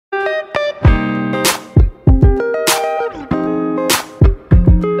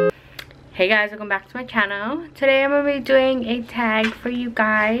Hey guys, welcome back to my channel. Today I'm going to be doing a tag for you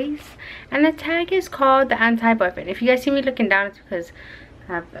guys, and the tag is called the anti-boyfriend. If you guys see me looking down, it's because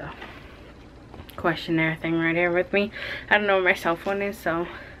I have the questionnaire thing right here with me. I don't know where my cell phone is, so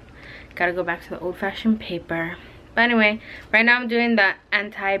gotta go back to the old-fashioned paper. But anyway, right now I'm doing the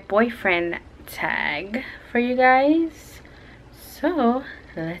anti-boyfriend tag for you guys, so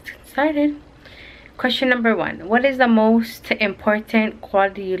let's get started. Question number 1. What is the most important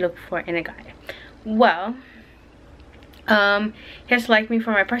quality you look for in a guy? Well, he has to like me for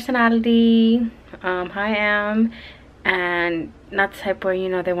my personality, how I am, and not the type where, you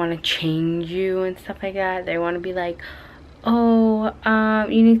know, they want to change you and stuff like that. They want to be like, oh,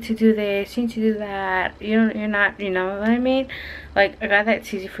 you need to do this, you need to do that. You're not, you know what I mean? Like a guy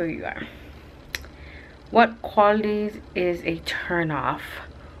that's easy for who you are. What qualities is a turn off?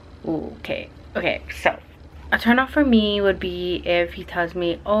 Okay, so a turn off for me would be if he tells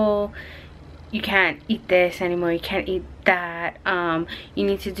me, oh, you can't eat this anymore, you can't eat that, you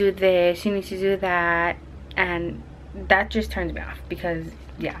need to do this, you need to do that, and that just turns me off because,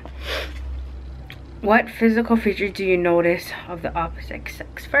 yeah. What physical features do you notice of the opposite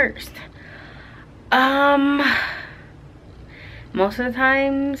sex first? Most of the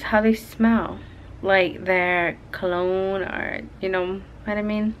times how they smell, like their cologne, or you know what I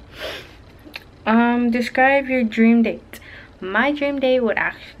mean. Describe your dream date. My dream date would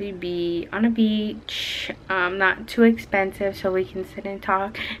actually be on a beach, not too expensive, so we can sit and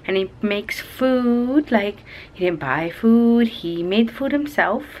talk, and he makes food. Like, he didn't buy food, he made the food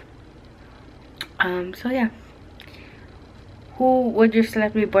himself. So yeah. Who would your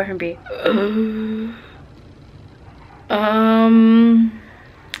celebrity boyfriend be?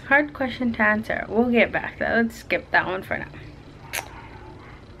 Hard question to answer. We'll get back to that. Let's skip that one for now.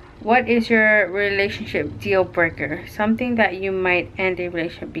 What is your relationship deal breaker? Something that you might end a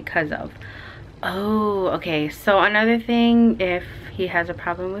relationship because of. Oh, okay. So another thing, if he has a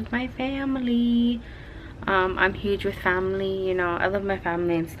problem with my family. I'm huge with family, you know. I love my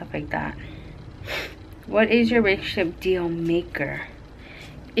family and stuff like that. What is your relationship deal maker?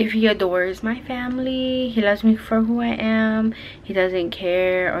 If he adores my family, he loves me for who I am, he doesn't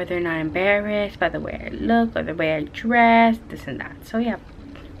care, or they're not embarrassed by the way I look or the way I dress, this and that. So yeah.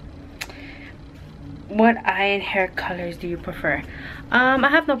 What eye and hair colors do you prefer? I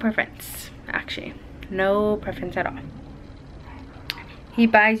have no preference, actually. No preference at all. He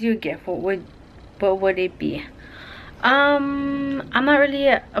buys you a gift. What would it be? I'm not really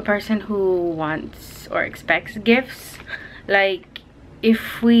a person who wants or expects gifts. Like,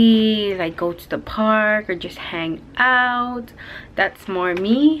 if we like go to the park or just hang out, that's more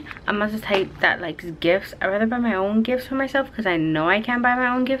me. I'm not the type that likes gifts. I'd rather buy my own gifts for myself because I know I can't buy my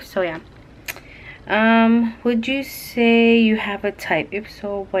own gifts. So yeah. Would you say you have a type? If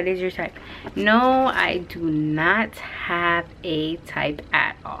so, what is your type? No, I do not have a type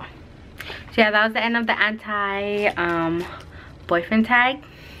at all. So yeah, that was the end of the anti boyfriend tag.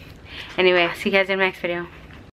 Anyway, I'll see you guys in the next video.